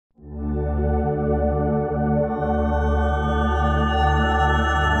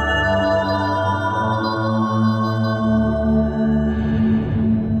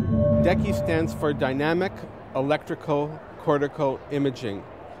for dynamic electrical cortical imaging.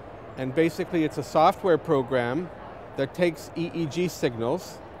 And basically it's a software program that takes EEG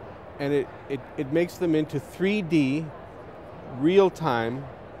signals and it makes them into 3D real-time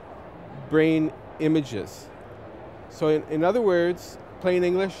brain images. So in other words, plain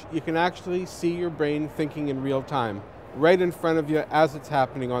English, you can actually see your brain thinking in real time, right in front of you as it's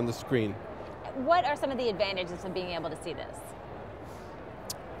happening on the screen. What are some of the advantages of being able to see this?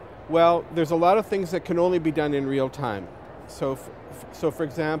 Well, there's a lot of things that can only be done in real time. So for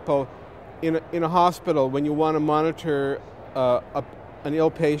example, in a hospital, when you want to monitor an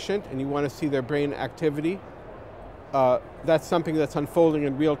ill patient and you want to see their brain activity, that's something that's unfolding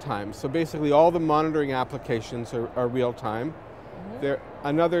in real time. So basically all the monitoring applications are real time.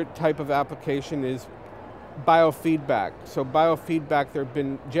 Another type of application is biofeedback. So biofeedback, there have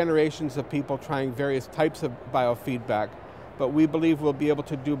been generations of people trying various types of biofeedback, but we believe we'll be able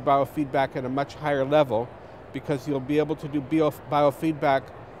to do biofeedback at a much higher level because you'll be able to do biofeedback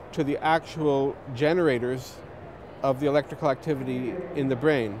to the actual generators of the electrical activity in the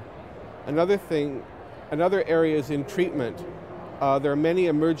brain. Another area is in treatment. There are many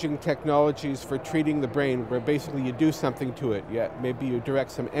emerging technologies for treating the brain where basically you do something to it. Maybe you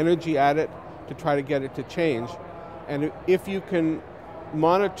direct some energy at it to try to get it to change. And if you can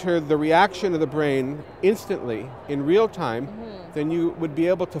monitor the reaction of the brain instantly, in real time, then you would be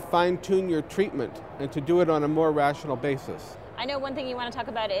able to fine-tune your treatment and to do it on a more rational basis. I know one thing you want to talk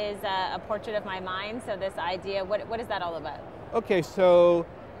about is a portrait of my mind, so this idea, what is that all about? Okay, so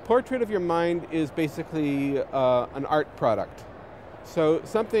Portrait of Your Mind is basically an art product. So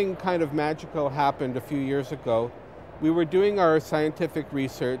something kind of magical happened a few years ago. We were doing our scientific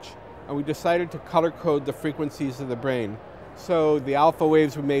research and we decided to color code the frequencies of the brain. So the alpha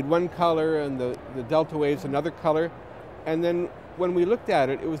waves were made one color and the delta waves another color. And then when we looked at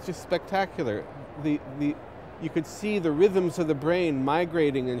it, it was just spectacular. You could see the rhythms of the brain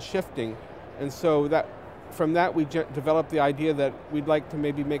migrating and shifting. And so from that we developed the idea that we'd like to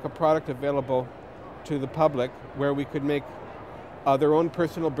maybe make a product available to the public where we could make their own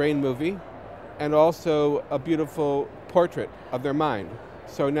personal brain movie and also a beautiful portrait of their mind.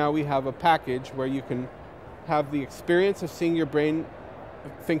 So now we have a package where you can have the experience of seeing your brain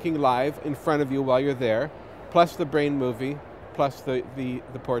thinking live in front of you while you're there, plus the brain movie, plus the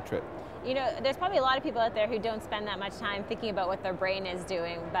portrait. You know, there's probably a lot of people out there who don't spend that much time thinking about what their brain is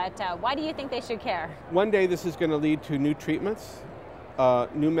doing, but why do you think they should care? One day this is going to lead to new treatments,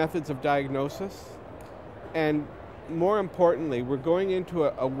 new methods of diagnosis, and more importantly, we're going into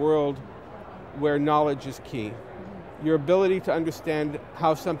a world where knowledge is key. Your ability to understand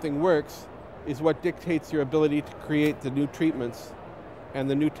how something works is what dictates your ability to create the new treatments and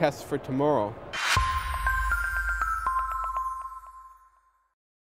the new tests for tomorrow.